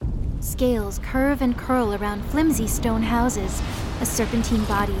Scales curve and curl around flimsy stone houses. A serpentine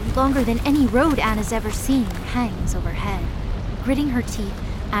body, longer than any road Anna's ever seen, hangs overhead. Gritting her teeth,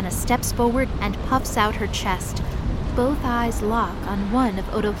 Anna steps forward and puffs out her chest. Both eyes lock on one of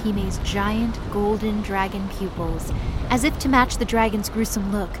Otohime's giant golden dragon pupils. As if to match the dragon's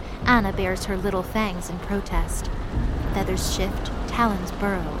gruesome look, Anna bares her little fangs in protest. Feathers shift, talons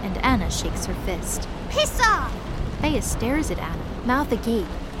burrow, and Anna shakes her fist. Piss off! Thea stares at Anna, mouth agape,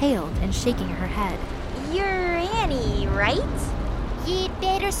 paled and shaking her head. You're Annie, right? You'd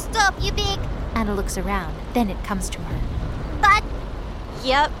better stop, you big... Anna looks around, then it comes to her. But...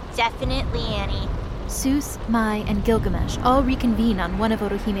 Yep, definitely Annie. Seuss, Mai, and Gilgamesh all reconvene on one of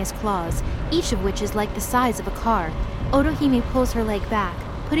Otohime's claws, each of which is like the size of a car. Otohime pulls her leg back,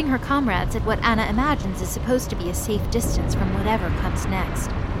 putting her comrades at what Anna imagines is supposed to be a safe distance from whatever comes next.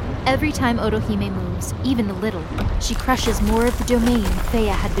 Every time Otohime moves, even a little, she crushes more of the domain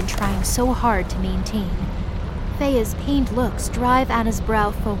Thea had been trying so hard to maintain. Thea's pained looks drive Anna's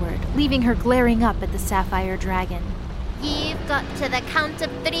brow forward, leaving her glaring up at the sapphire dragon. You've got to the count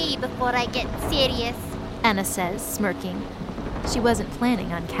of 3 before I get serious, Anna says, smirking. She wasn't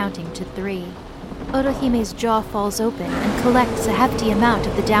planning on counting to 3. Otohime's jaw falls open and collects a hefty amount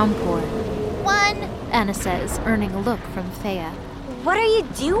of the downpour. 1. Anna says, earning a look from Thea. What are you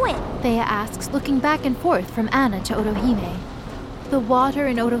doing? Thea asks, looking back and forth from Anna to Otohime. The water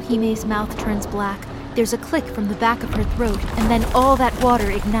in Otohime's mouth turns black. There's a click from the back of her throat, and then all that water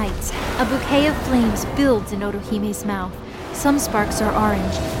ignites. A bouquet of flames builds in Otohime's mouth. Some sparks are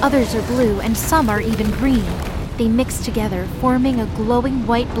orange, others are blue, and some are even green. They mix together, forming a glowing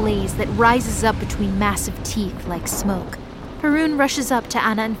white blaze that rises up between massive teeth like smoke. Perun rushes up to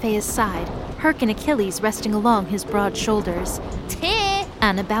Anna and Thea's side, Herc and Achilles resting along his broad shoulders.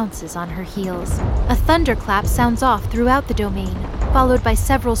 Anna bounces on her heels. A thunderclap sounds off throughout the domain, followed by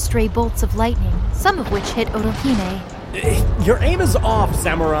several stray bolts of lightning, some of which hit Otohime. Your aim is off,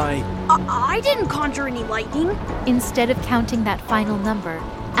 Samurai. I didn't conjure any lightning. Instead of counting that final number,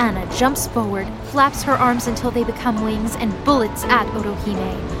 Anna jumps forward, flaps her arms until they become wings, and bullets at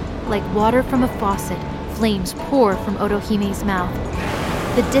Otohime. Like water from a faucet, flames pour from Otohime's mouth.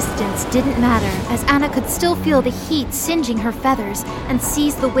 The distance didn't matter, as Anna could still feel the heat singeing her feathers and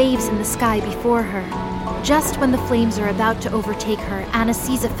sees the waves in the sky before her. Just when the flames are about to overtake her, Anna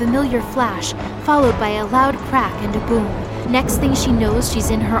sees a familiar flash, followed by a loud crack and a boom. Next thing she knows,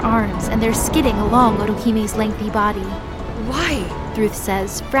 she's in her arms, and they're skidding along Otohime's lengthy body. Why? Druth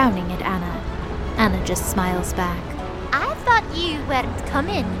says, frowning at Anna. Anna just smiles back. I thought you weren't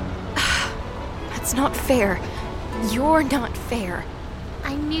coming. That's not fair. You're not fair.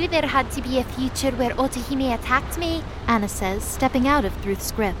 I knew there had to be a future where Otohime attacked me, Anna says, stepping out of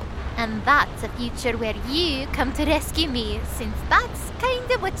Druth's grip. And that's a future where you come to rescue me, since that's kind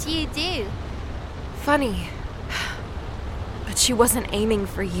of what you do. Funny. But she wasn't aiming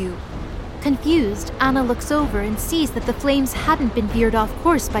for you. Confused, Anna looks over and sees that the flames hadn't been veered off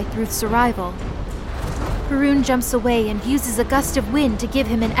course by Druth's arrival. Perun jumps away and uses a gust of wind to give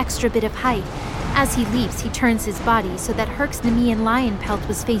him an extra bit of height. As he leaps, he turns his body so that Herc's Nemean lion pelt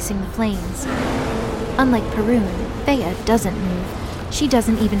was facing the flames. Unlike Perun, Thea doesn't move. She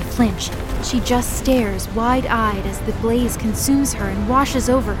doesn't even flinch. She just stares wide-eyed as the blaze consumes her and washes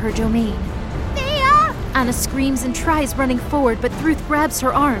over her domain. Thea! Anna screams and tries running forward, but Druth grabs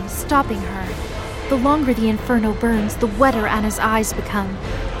her arm, stopping her. The longer the inferno burns, the wetter Anna's eyes become.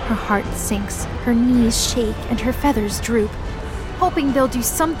 Her heart sinks, her knees shake, and her feathers droop. Hoping they'll do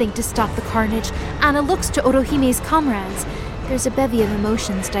something to stop the carnage, Anna looks to Otohime's comrades. There's a bevy of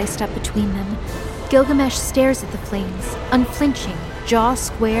emotions diced up between them. Gilgamesh stares at the flames, unflinching, jaw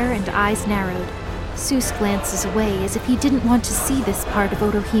square and eyes narrowed. Seuss glances away as if he didn't want to see this part of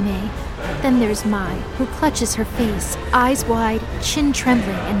Otohime. Then there's Mai, who clutches her face, eyes wide, chin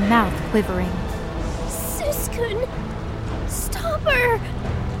trembling, and mouth quivering. Seuss-kun! Stop her!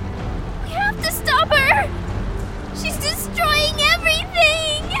 We have to stop her! She's destroying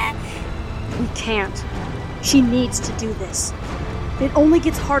everything! We can't. She needs to do this. It only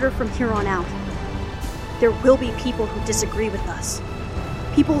gets harder from here on out. There will be people who disagree with us.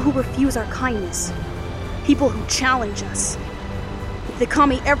 People who refuse our kindness. People who challenge us. If the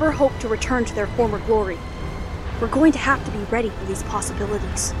Kami ever hope to return to their former glory, we're going to have to be ready for these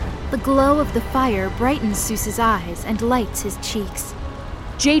possibilities. The glow of the fire brightens Seuss's eyes and lights his cheeks.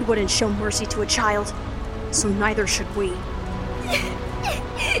 Jade wouldn't show mercy to a child, so neither should we.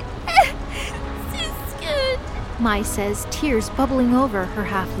 Seuss-kun! Mai says, tears bubbling over her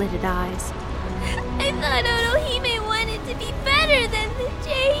half-lidded eyes. I thought Otohime wanted to be better than the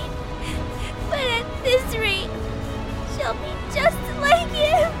Jade. But at this rate, she'll be just like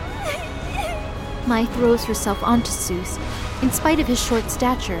him. Mai throws herself onto Zeus. In spite of his short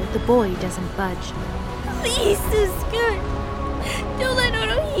stature, the boy doesn't budge. Please, sister. Don't let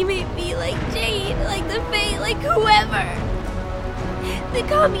Orohime be like Jade, like the Fae, like whoever. The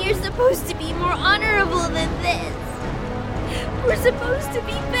Kami are supposed to be more honorable than this. We're supposed to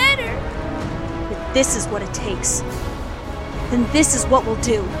be better. If this is what it takes, then this is what we'll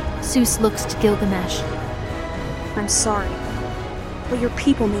do. Zeus looks to Gilgamesh. I'm sorry, but your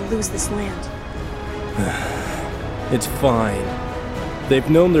people may lose this land. It's fine. They've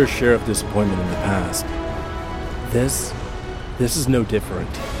known their share of disappointment in the past. This is no different.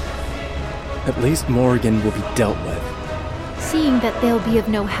 At least Morrigan will be dealt with. Seeing that they'll be of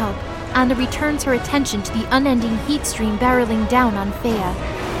no help, Anna returns her attention to the unending heat stream barreling down on Fea.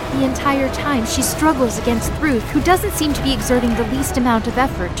 The entire time, she struggles against Thruth, who doesn't seem to be exerting the least amount of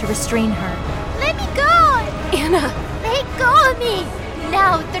effort to restrain her. Let me go! Anna! Let go of me!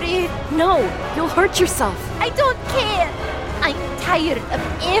 Now, Thruth! No! You'll hurt yourself! I don't care! I'm tired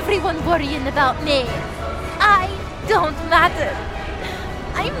of everyone worrying about me. I don't matter.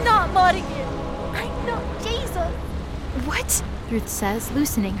 I'm not Morrigan. I'm not Jesus. What? Thruth says,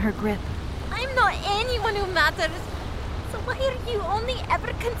 loosening her grip. I'm not anyone who matters. So why are you only ever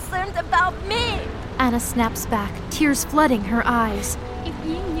concerned about me? Anna snaps back, tears flooding her eyes. If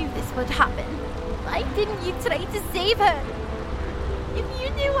you knew this would happen, why didn't you try to save her? If you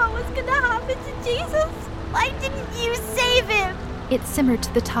knew what was gonna happen to Jesus, why didn't you save him? It simmered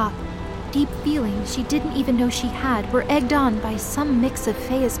to the top. Deep feelings she didn't even know she had were egged on by some mix of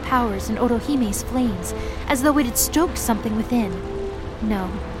Fea's powers and Orohime's flames, as though it had stoked something within. No,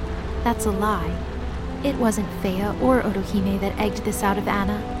 that's a lie. It wasn't Fea or Orohime that egged this out of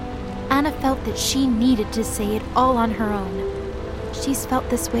Anna. Anna felt that she needed to say it all on her own. She's felt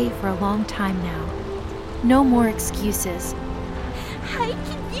this way for a long time now. No more excuses. How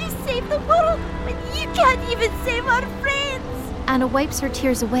can you save the world when you can't even save our friends? Anna wipes her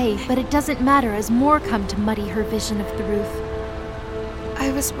tears away, but it doesn't matter as more come to muddy her vision of Thruth.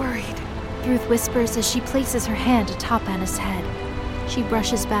 I was worried. Thruth whispers as she places her hand atop Anna's head. She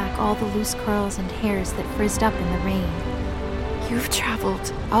brushes back all the loose curls and hairs that frizzed up in the rain. You've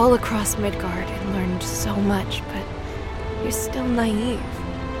traveled all across Midgard and learned so much, but you're still naive.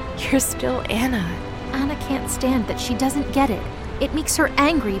 You're still Anna. Anna can't stand that she doesn't get it. It makes her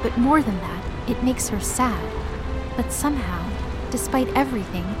angry, but more than that, it makes her sad. But somehow, despite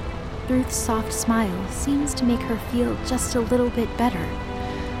everything, Thruth's soft smile seems to make her feel just a little bit better.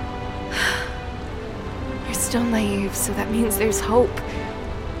 You're still naive, so that means there's hope.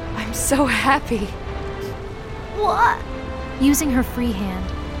 I'm so happy. What? Using her free hand,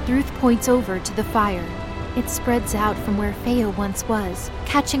 Thruth points over to the fire. It spreads out from where Fea once was,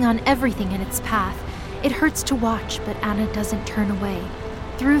 catching on everything in its path. It hurts to watch, but Anna doesn't turn away.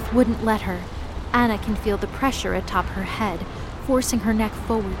 Thruth wouldn't let her. Anna can feel the pressure atop her head, forcing her neck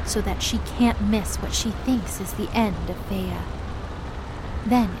forward so that she can't miss what she thinks is the end of Fea.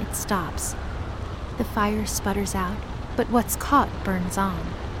 Then it stops. The fire sputters out, but what's caught burns on.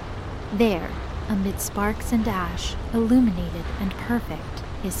 There, amid sparks and ash, illuminated and perfect,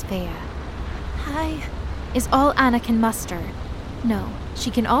 is Fea. Hi. Is all Anna can muster. No, she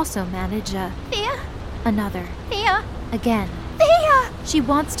can also manage Fea? another. Fea? Again. Fea! She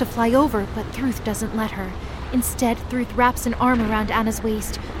wants to fly over, but Thruth doesn't let her. Instead, Thruth wraps an arm around Anna's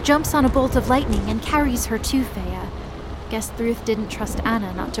waist, jumps on a bolt of lightning, and carries her to Fea. Guess Thruth didn't trust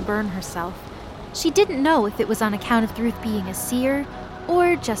Anna not to burn herself. She didn't know if it was on account of Thruth being a seer,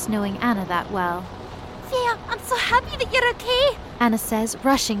 or just knowing Anna that well. Fea, I'm so happy that you're okay. Anna says,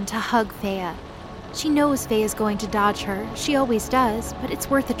 rushing to hug Fea. She knows Fea's going to dodge her. She always does, but it's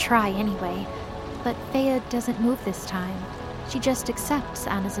worth a try anyway. But Fea doesn't move this time. She just accepts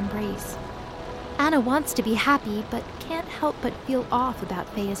Anna's embrace. Anna wants to be happy, but can't help but feel off about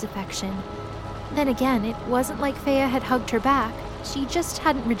Fea's affection. Then again, it wasn't like Fea had hugged her back. She just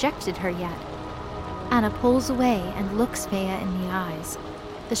hadn't rejected her yet. Anna pulls away and looks Fea in the eyes.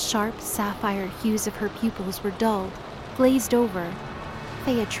 The sharp, sapphire hues of her pupils were dulled, glazed over.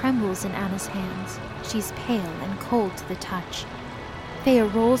 Fea trembles in Anna's hands. She's pale and cold to the touch. Fea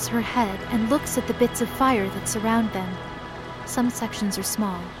rolls her head and looks at the bits of fire that surround them. Some sections are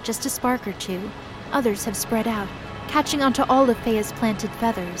small, just a spark or two. Others have spread out, catching onto all of Fea's planted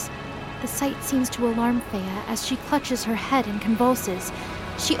feathers. The sight seems to alarm Fea as she clutches her head and convulses.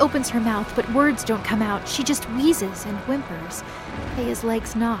 She opens her mouth, but words don't come out. She just wheezes and whimpers. Fea's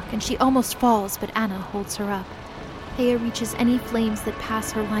legs knock, and she almost falls, but Anna holds her up. Fea reaches any flames that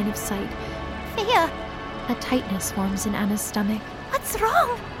pass her line of sight. Fea, A tightness forms in Anna's stomach. what's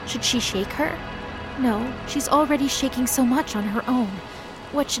wrong? Should she shake her? No, she's already shaking so much on her own.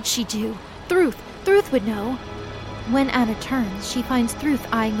 What should she do? Thruth, Thruth would know. When Anna turns, she finds Thruth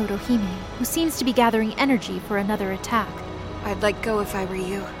eyeing Otohime, who seems to be gathering energy for another attack. I'd let go if I were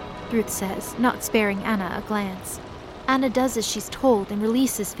you. Thruth says, not sparing Anna a glance. Anna does as she's told and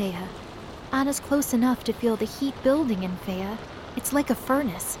releases Fea. Anna's close enough to feel the heat building in Fea. It's like a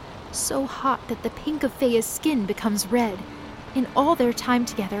furnace, so hot that the pink of Fea's skin becomes red. In all their time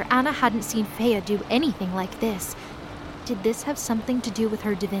together, Anna hadn't seen Fea do anything like this. Did this have something to do with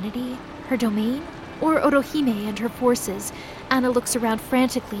her divinity, her domain, or Otohime and her forces? Anna looks around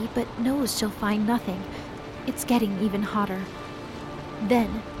frantically, but knows she'll find nothing. It's getting even hotter.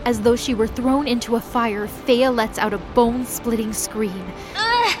 Then, as though she were thrown into a fire, Fea lets out a bone-splitting scream.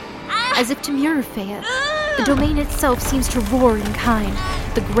 As if to mirror Fea, the domain itself seems to roar in kind.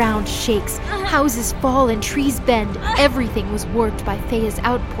 The ground shakes, houses fall and trees bend. Everything was warped by Fea's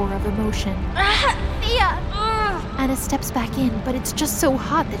outpour of emotion. Fea! Anna steps back in, but it's just so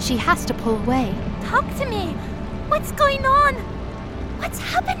hot that she has to pull away. Talk to me! What's going on? What's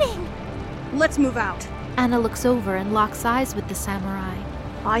happening? Let's move out. Anna looks over and locks eyes with the samurai.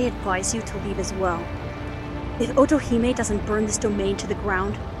 I advise you to leave as well. If Otohime doesn't burn this domain to the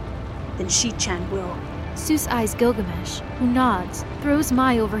ground, then Shi-chan will. Seuss eyes Gilgamesh, who nods, throws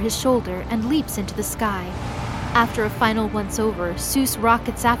Mai over his shoulder, and leaps into the sky. After a final once-over, Seuss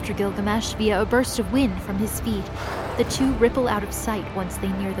rockets after Gilgamesh via a burst of wind from his feet. The two ripple out of sight once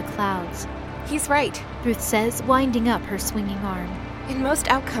they near the clouds. He's right. Thruth says, winding up her swinging arm. In most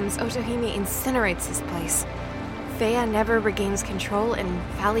outcomes, Otohime incinerates his place. Fea never regains control and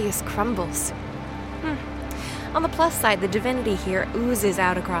Fallius crumbles. On the plus side, the divinity here oozes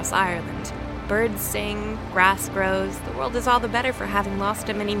out across Ireland. Birds sing, grass grows, the world is all the better for having lost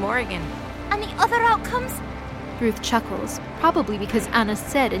a mini Morrigan. And the other outcomes? Thruth chuckles, probably because Anna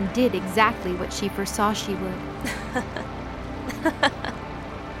said and did exactly what she foresaw she would.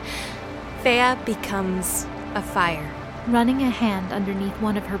 Fea becomes a fire. Running a hand underneath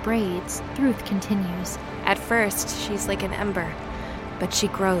one of her braids, Thruth continues. At first, she's like an ember, but she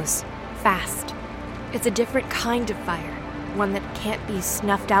grows fast. It's a different kind of fire, one that can't be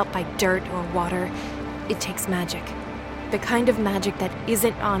snuffed out by dirt or water. It takes magic. The kind of magic that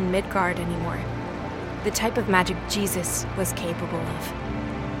isn't on Midgard anymore. The type of magic Jesus was capable of.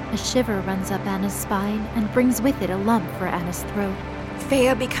 A shiver runs up Anna's spine and brings with it a lump for Anna's throat.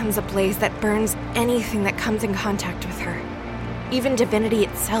 Fea becomes a blaze that burns anything that comes in contact with her. Even divinity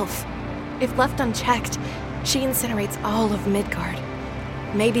itself. If left unchecked, she incinerates all of Midgard.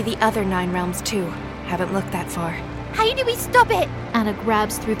 Maybe the other 9 realms too. Haven't looked that far. How do we stop it? Anna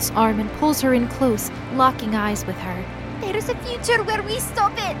grabs Thruth's arm and pulls her in close, locking eyes with her. There's a future where we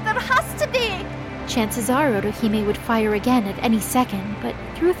stop it. There has to be. Chances are Otohime would fire again at any second, but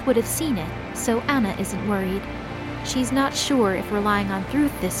Thruth would have seen it, so Anna isn't worried. She's not sure if relying on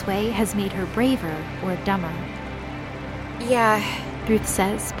Thruth this way has made her braver or dumber. Yeah, Thruth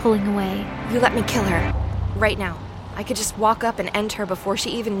says, pulling away. You let me kill her. Right now. I could just walk up and end her before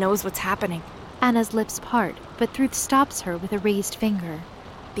she even knows what's happening. Anna's lips part, but Thruth stops her with a raised finger.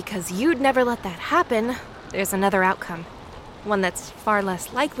 Because you'd never let that happen, there's another outcome. One that's far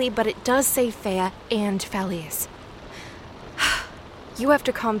less likely, but it does save Fea and Fallius. You have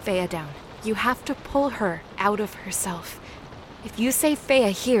to calm Fea down. You have to pull her out of herself. If you save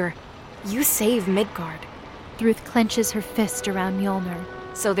Fea here, you save Midgard. Thruth clenches her fist around Mjolnir.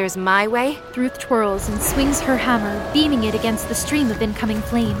 So there's my way? Thruth twirls and swings her hammer, beaming it against the stream of incoming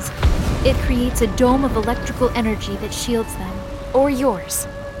flames. It creates a dome of electrical energy that shields them. Or yours.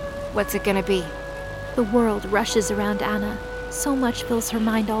 What's it gonna be? The world rushes around Anna. So much fills her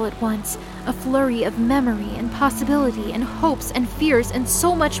mind all at once. A flurry of memory and possibility and hopes and fears and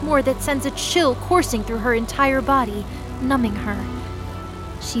so much more that sends a chill coursing through her entire body, numbing her.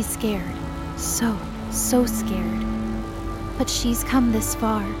 She's scared. So scared. But she's come this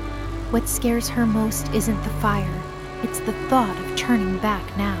far. What scares her most isn't the fire. It's the thought of turning back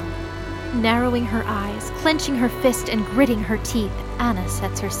now. Narrowing her eyes, clenching her fist, and gritting her teeth, Anna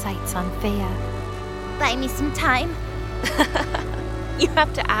sets her sights on Fea. Buy me some time. You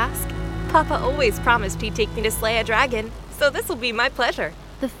have to ask. Papa always promised he'd take me to slay a dragon, so this'll be my pleasure.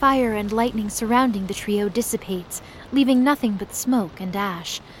 The fire and lightning surrounding the trio dissipates, leaving nothing but smoke and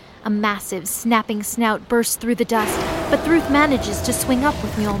ash. A massive, snapping snout bursts through the dust, but Thruth manages to swing up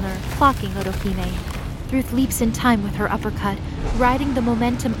with Mjolnir, clocking Otohime. Thruth leaps in time with her uppercut, riding the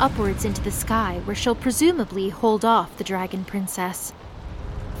momentum upwards into the sky, where she'll presumably hold off the dragon princess.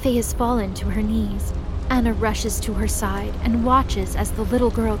 Fea has fallen to her knees. Anna rushes to her side and watches as the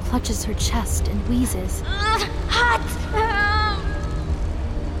little girl clutches her chest and wheezes. Hot!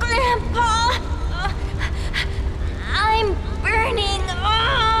 Grandpa! I'm burning!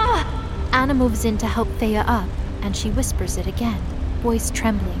 Anna moves in to help Thea up, and she whispers it again, voice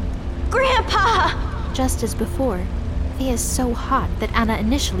trembling. Grandpa! Just as before, Thea is so hot that Anna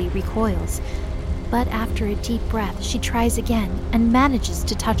initially recoils. But after a deep breath, she tries again and manages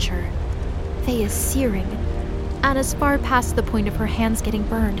to touch her. Thea is searing. Anna's far past the point of her hands getting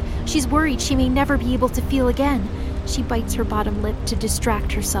burned. She's worried she may never be able to feel again. She bites her bottom lip to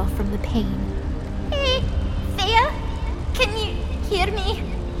distract herself from the pain. Hey, Thea? Can you hear me?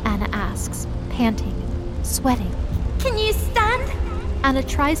 Anna asks, panting, sweating. Can you stand? Anna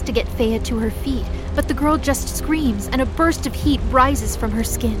tries to get Thea to her feet, but the girl just screams and a burst of heat rises from her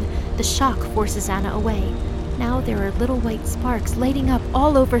skin. The shock forces Anna away. Now there are little white sparks lighting up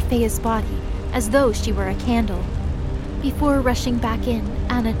all over Thea's body, as though she were a candle. Before rushing back in,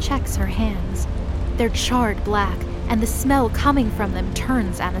 Anna checks her hands. They're charred black, and the smell coming from them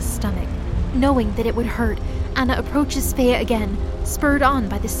turns Anna's stomach. Knowing that it would hurt, Anna approaches Thea again, spurred on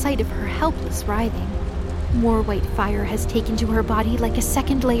by the sight of her helpless writhing. More white fire has taken to her body like a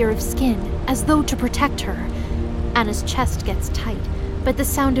second layer of skin, as though to protect her. Anna's chest gets tight, but the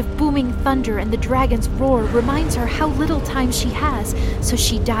sound of booming thunder and the dragon's roar reminds her how little time she has, so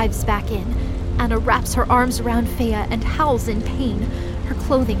she dives back in. Anna wraps her arms around Thea and howls in pain. Her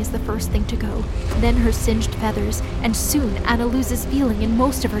clothing is the first thing to go, then her singed feathers, and soon Anna loses feeling in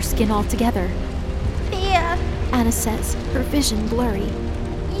most of her skin altogether. Thea, Anna says, her vision blurry.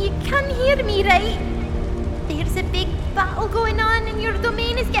 you can hear me, right? There's a big battle going on and your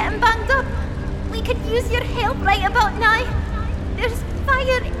domain is getting banged up. We could use your help right about now. There's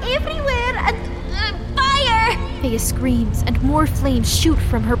fire everywhere and... fire! Thea screams and more flames shoot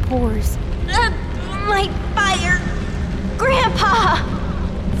from her pores. My fire! Grandpa!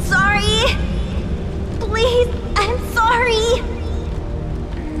 Sorry! Please, I'm sorry!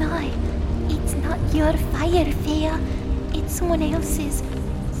 No, it's not your fire, Thea. It's someone else's.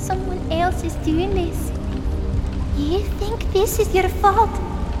 Someone else is doing this. You think this is your fault,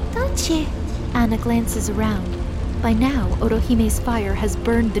 don't you? Anna glances around. By now, Orohime's fire has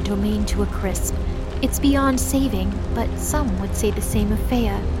burned the domain to a crisp. It's beyond saving, but some would say the same of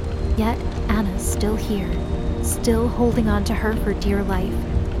Thea. Yet, Anna's still here, still holding on to her for dear life.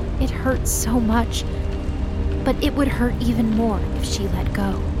 It hurts so much, but it would hurt even more if she let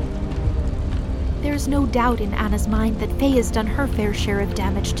go. There's no doubt in Anna's mind that Thea's done her fair share of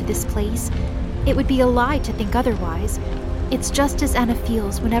damage to this place. It would be a lie to think otherwise. It's just as Anna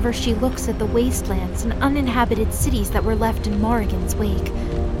feels whenever she looks at the wastelands and uninhabited cities that were left in Morrigan's wake.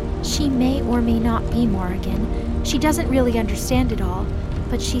 She may or may not be Morrigan. She doesn't really understand it all,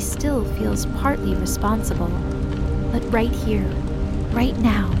 but she still feels partly responsible. But right here, right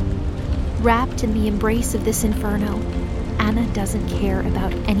now, wrapped in the embrace of this inferno, Anna doesn't care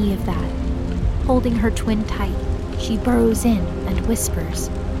about any of that. Holding her twin tight, she burrows in and whispers.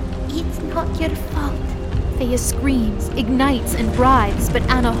 It's not your fault. Thea screams, ignites, and writhes, but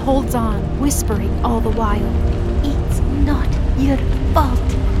Anna holds on, whispering all the while. It's not your fault.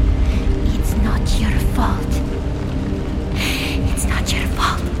 It's not your fault. It's not your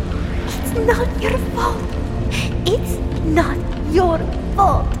fault. It's not your fault. It's not your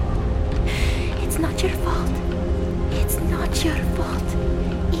fault. It's not your fault. It's not your fault.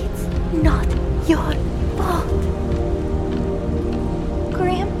 It's not your fault.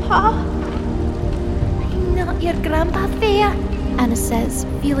 Grandpa? I'm not your grandpa, Thea, Anna says,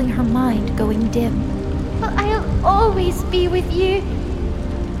 feeling her mind going dim. but I'll always be with you,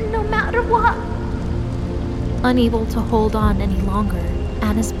 no matter what. Unable to hold on any longer,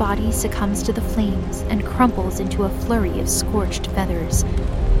 Anna's body succumbs to the flames and crumples into a flurry of scorched feathers.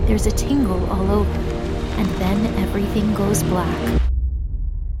 There's a tingle all over, and then everything goes black.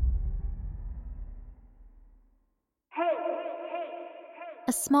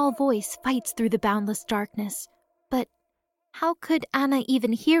 A small voice fights through the boundless darkness, but how could Anna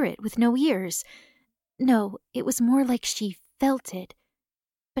even hear it with no ears? No, it was more like she felt it.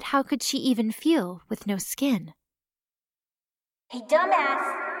 But how could she even feel with no skin? Hey,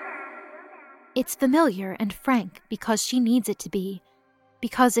 dumbass! It's familiar and frank because she needs it to be.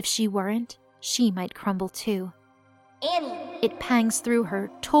 Because if she weren't, she might crumble too. Annie, It pangs through her,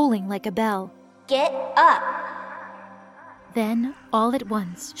 tolling like a bell. get up! Then, all at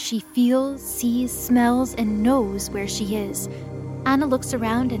once, she feels, sees, smells, and knows where she is. Anna looks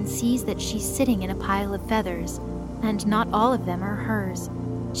around and sees that she's sitting in a pile of feathers, and not all of them are hers.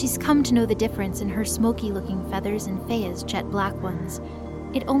 She's come to know the difference in her smoky-looking feathers and Thea's jet-black ones.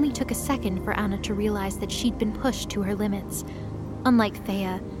 It only took a second for Anna to realize that she'd been pushed to her limits. Unlike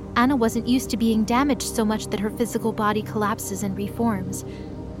Thea, Anna wasn't used to being damaged so much that her physical body collapses and reforms.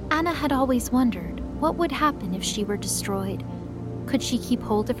 Anna had always wondered what would happen if she were destroyed. Could she keep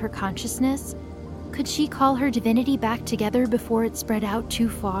hold of her consciousness? Could she call her divinity back together before it spread out too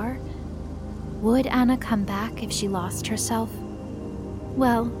far? Would Anna come back if she lost herself?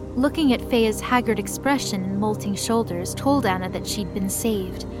 Well, looking at Fea's haggard expression and molting shoulders told Anna that she'd been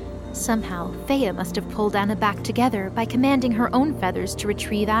saved. Somehow, Fea must have pulled Anna back together by commanding her own feathers to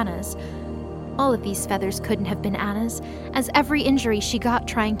retrieve Anna's. All of these feathers couldn't have been Anna's, as every injury she got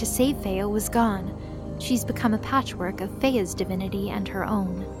trying to save Fea was gone. She's become a patchwork of Fea's divinity and her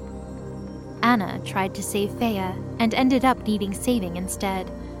own. Anna tried to save Fea and ended up needing saving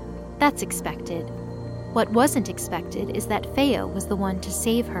instead. That's expected. What wasn't expected is that Fea was the one to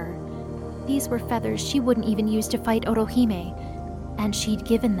save her. These were feathers she wouldn't even use to fight Orohime, and she'd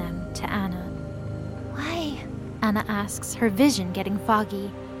given them to Anna. Why? Anna asks, her vision getting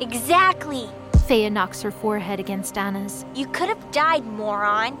foggy. Exactly! Fea knocks her forehead against Anna's. You could have died,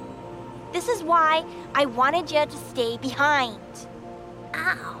 moron. This is why I wanted you to stay behind.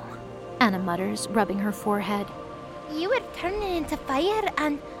 Ow. Anna mutters, rubbing her forehead. You were turning into fire,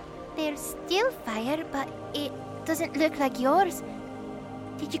 and there's still fire, but it doesn't look like yours.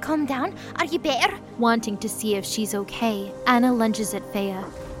 Did you calm down? Are you better? Wanting to see if she's okay, Anna lunges at Fea.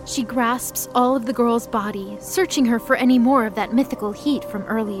 She grasps all of the girl's body, searching her for any more of that mythical heat from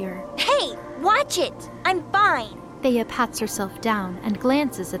earlier. Hey, watch it! I'm fine. Fea pats herself down and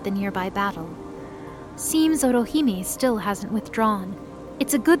glances at the nearby battle. Seems Orohime still hasn't withdrawn.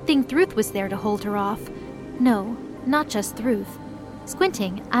 It's a good thing Thruth was there to hold her off. No, not just Thruth.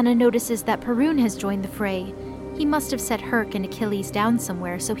 Squinting, Anna notices that Perun has joined the fray. He must have set Herc and Achilles down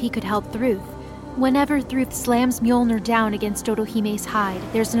somewhere so he could help Thruth. Whenever Thruth slams Mjolnir down against Orohime's hide,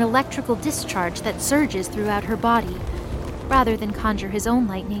 there's an electrical discharge that surges throughout her body. Rather than conjure his own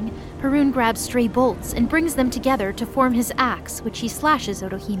lightning, Perun grabs stray bolts and brings them together to form his axe, which he slashes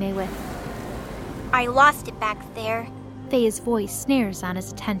Orohime with. I lost it back there. Fea's voice snares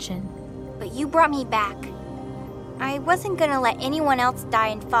Anna's attention. But you brought me back. I wasn't gonna let anyone else die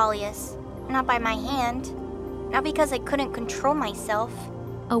in Falius. Not by my hand. Not because I couldn't control myself.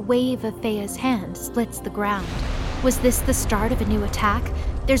 A wave of Fea's hand splits the ground. Was this the start of a new attack?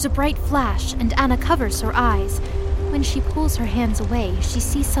 There's a bright flash, and Anna covers her eyes. When she pulls her hands away, she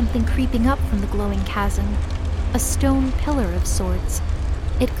sees something creeping up from the glowing chasm. A stone pillar of sorts.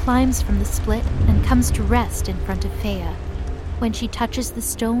 It climbs from the split and comes to rest in front of Fea. When she touches the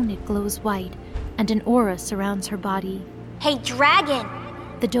stone, it glows white, and an aura surrounds her body. Hey, dragon!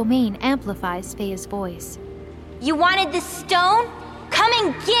 The domain amplifies Fea's voice. You wanted this stone? Come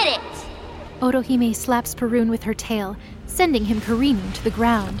and get it! Orohime slaps Perun with her tail, sending him careening to the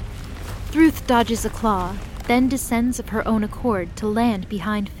ground. Thruth dodges a claw, then descends of her own accord to land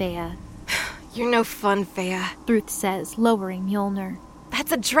behind Fea. You're no fun, Fea. Thruth says, lowering Mjolnir.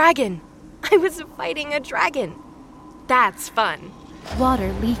 That's a dragon! I was fighting a dragon. That's fun.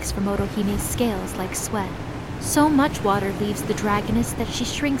 Water leaks from Orohime's scales like sweat. So much water leaves the dragoness that she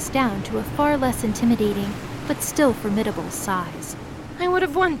shrinks down to a far less intimidating, but still formidable size. I would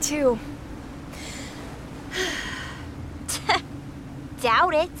have won too.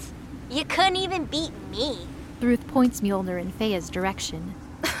 Doubt it. You couldn't even beat me. Thruth points Mjolnir in Fea's direction.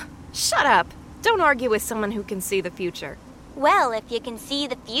 Shut up. Don't argue with someone who can see the future. Well, if you can see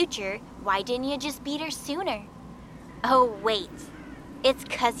the future, why didn't you just beat her sooner? Oh, wait. It's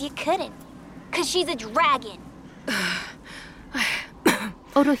 'cause you couldn't. 'Cause she's a dragon.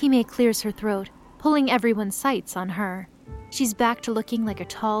 Orohime clears her throat, pulling everyone's sights on her. She's back to looking like a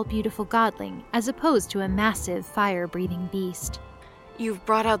tall, beautiful godling, as opposed to a massive, fire-breathing beast. You've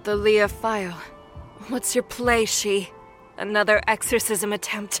brought out the Leah file. What's your play, She? Another exorcism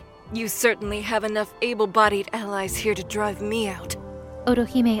attempt? You certainly have enough able-bodied allies here to drive me out.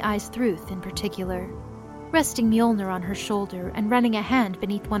 Orohime eyes Thruth in particular. Resting Mjolnir on her shoulder and running a hand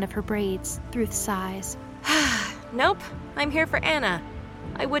beneath one of her braids, Thruth sighs. Nope, I'm here for Anna.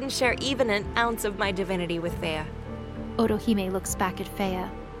 I wouldn't share even an ounce of my divinity with Fea. Orohime looks back at Fea.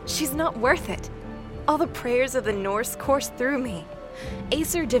 She's not worth it. All the prayers of the Norse course through me.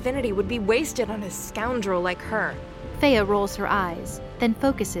 Aesir divinity would be wasted on a scoundrel like her. Fea rolls her eyes, then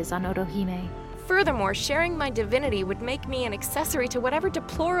focuses on Orohime. Furthermore, sharing my divinity would make me an accessory to whatever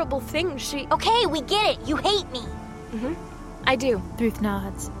deplorable thing she... Okay, we get it. You hate me. I do. Thruth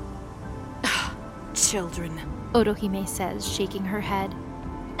nods. Children. Orohime says, shaking her head.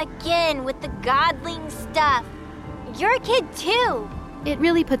 Again, with the godling stuff. You're a kid too. It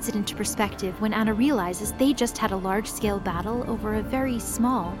really puts it into perspective when Anna realizes they just had a large-scale battle over a very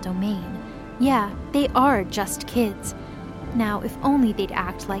small domain. Yeah, they are just kids. Now, if only they'd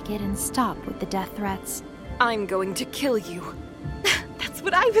act like it and stop with the death threats. I'm going to kill you. That's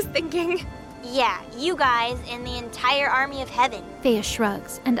what I was thinking. Yeah, you guys and the entire army of heaven. Fea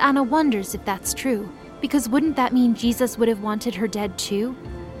shrugs, and Anna wonders if that's true, because wouldn't that mean Jesus would have wanted her dead too?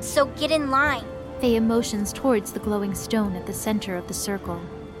 So get in line. Fea motions towards the glowing stone at the center of the circle.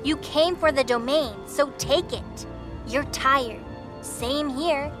 You came for the domain, so take it. You're tired. Same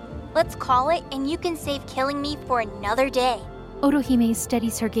here. Let's call it, and you can save killing me for another day. Otohime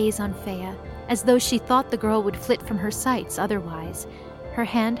steadies her gaze on Fea, as though she thought the girl would flit from her sights otherwise. Her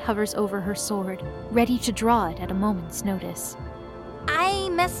hand hovers over her sword, ready to draw it at a moment's notice. I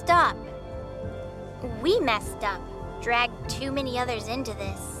messed up. We messed up. Dragged too many others into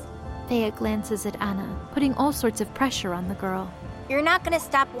this. Fea glances at Anna, putting all sorts of pressure on the girl. You're not gonna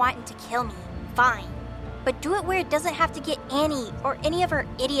stop wanting to kill me. Fine. But do it where it doesn't have to get Annie or any of her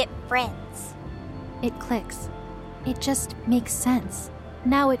idiot friends. It clicks. It just makes sense.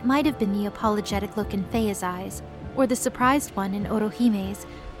 Now it might have been the apologetic look in Fea's eyes, or the surprised one in Orohime's,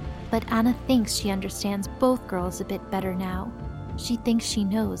 but Anna thinks she understands both girls a bit better now. She thinks she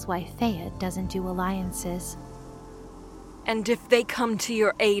knows why Fea doesn't do alliances. And if they come to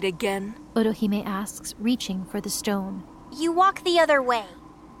your aid again? Otohime asks, reaching for the stone. You walk the other way.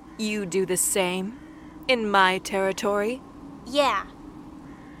 You do the same? In my territory? Yeah.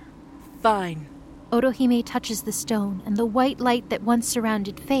 Fine. Otohime touches the stone, and the white light that once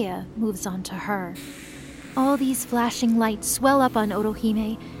surrounded Fea moves onto her. All these flashing lights swell up on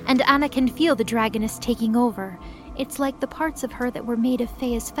Otohime, and Anna can feel the dragoness taking over. It's like the parts of her that were made of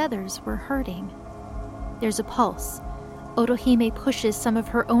Fea's feathers were hurting. There's a pulse. Otohime pushes some of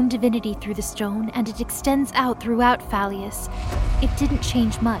her own divinity through the stone, and it extends out throughout Phalius. It didn't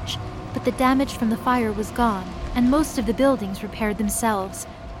change much, but the damage from the fire was gone, and most of the buildings repaired themselves.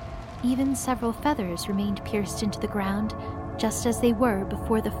 Even several feathers remained pierced into the ground, just as they were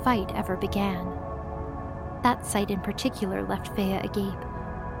before the fight ever began. That sight in particular left Fea agape.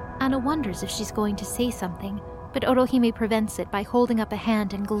 Anna wonders if she's going to say something, but Otohime prevents it by holding up a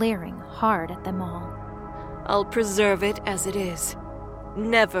hand and glaring hard at them all. I'll preserve it as it is.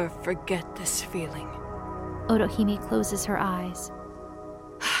 Never forget this feeling. Otohime closes her eyes.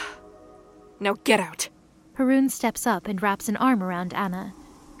 Now get out. Perun steps up and wraps an arm around Anna.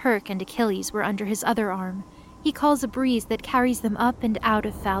 Herc and Achilles were under his other arm. He calls a breeze that carries them up and out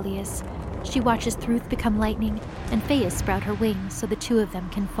of Phalius. She watches Thruth become lightning, and Fea sprout her wings so the two of them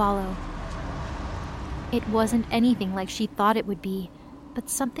can follow. It wasn't anything like she thought it would be, but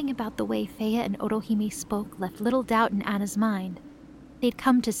something about the way Fea and Otohime spoke left little doubt in Anna's mind. They'd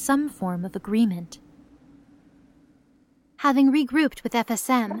come to some form of agreement. Having regrouped with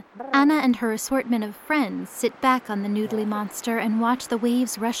FSM, Anna and her assortment of friends sit back on the noodly monster and watch the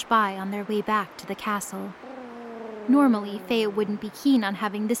waves rush by on their way back to the castle. Normally, Fea wouldn't be keen on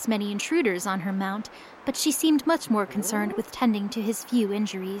having this many intruders on her mount, but she seemed much more concerned with tending to his few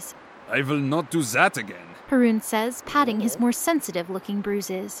injuries. I will not do that again, Perun says, patting his more sensitive-looking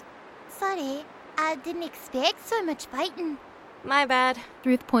bruises. Sorry, I didn't expect so much fighting. My bad.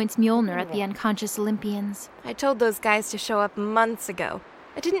 Thruth points Mjolnir at the unconscious Olympians. I told those guys to show up months ago.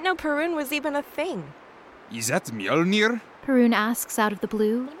 I didn't know Perun was even a thing. Is that Mjolnir? Perun asks out of the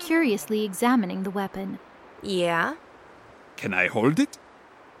blue, curiously examining the weapon. Yeah? Can I hold it?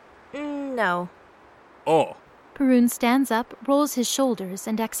 No. Oh, Perun stands up, rolls his shoulders,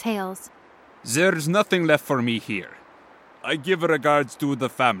 and exhales. there's nothing left for me here. I give regards to the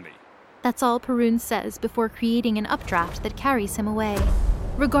family. That's all Perun says before creating an updraft that carries him away.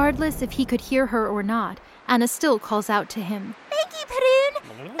 Regardless if he could hear her or not, Anna still calls out to him. Thank you,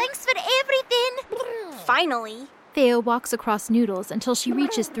 Perun. Thanks for everything. Finally. Fea walks across Noodles until she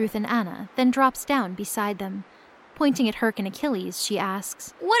reaches Thruth and Anna, then drops down beside them. Pointing at Herc and Achilles, she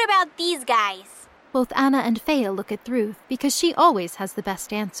asks, What about these guys? Both Anna and Fea look at Thruth because she always has the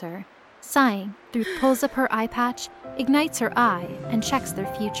best answer. Sighing, Thruth pulls up her eye patch, ignites her eye, and checks their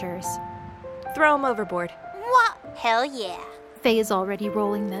futures. Throw them overboard. What? Hell yeah. Fea is already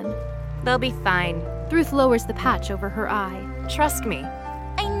rolling them. They'll be fine. Thruth lowers the patch over her eye. Trust me.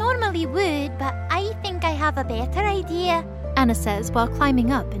 I normally would, but I think I have a better idea. Anna says while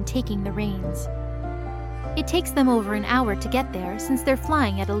climbing up and taking the reins. It takes them over an hour to get there since they're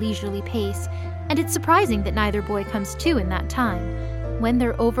flying at a leisurely pace, and it's surprising that neither boy comes to in that time. When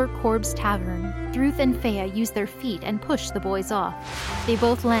they're over Korb's Tavern, Thruth and Fea use their feet and push the boys off. They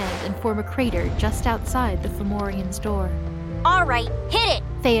both land and form a crater just outside the Fomorian's door. All right, hit it.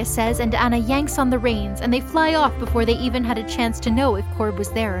 Fea says, and Anna yanks on the reins, and they fly off before they even had a chance to know if Korb was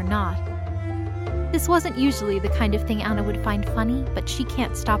there or not. This wasn't usually the kind of thing Anna would find funny, but she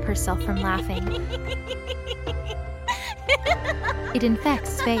can't stop herself from laughing. It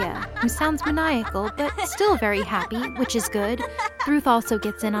infects Fea, who sounds maniacal but still very happy, which is good. Thruth also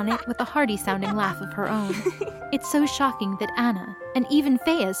gets in on it with a hearty-sounding laugh of her own. It's so shocking that Anna and even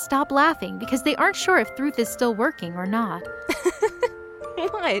Fea stop laughing because they aren't sure if Thruth is still working or not.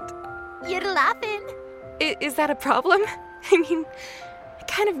 What? You're laughing. Is that a problem? I mean, I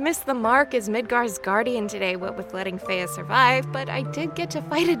kind of missed the mark as Midgar's guardian today, what with letting Fea survive, but I did get to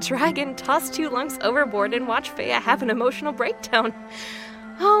fight a dragon, toss 2 lunks overboard, and watch Fea have an emotional breakdown.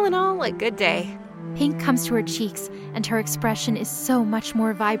 All in all, a good day. Pink comes to her cheeks, and her expression is so much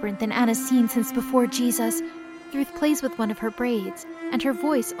more vibrant than Anna's seen since before Jesus. Thruth plays with one of her braids, and her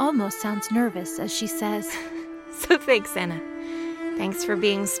voice almost sounds nervous as she says, So thanks, Anna. Thanks for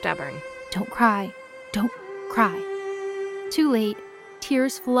being stubborn. Don't cry. Don't cry. Too late.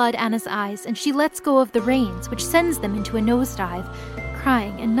 Tears flood Anna's eyes, and she lets go of the reins, which sends them into a nosedive.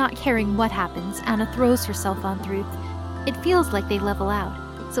 Crying and not caring what happens, Anna throws herself on Thruth. It feels like they level out,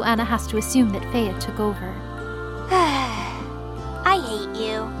 so Anna has to assume that Fea took over. I hate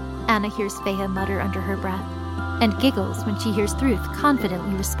you. Anna hears Fea mutter under her breath, and giggles when she hears Thruth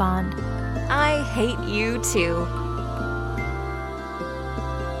confidently respond. I hate you too.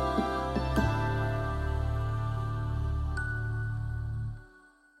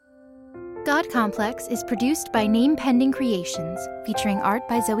 God Complex is produced by Name Pending Creations, featuring art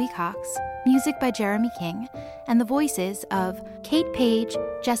by Zoe Cox, music by Jeremy King, and the voices of Kate Page,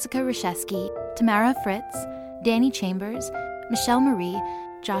 Jessica Reshesky, Tamara Fritz, Danny Chambers, Michelle Marie,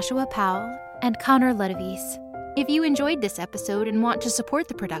 Joshua Powell, and Connor Ludovice. If you enjoyed this episode and want to support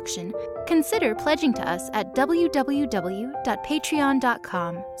the production, consider pledging to us at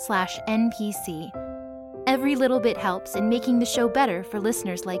www.patreon.com/NPC. Every little bit helps in making the show better for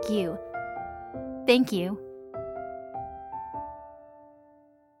listeners like you. Thank you.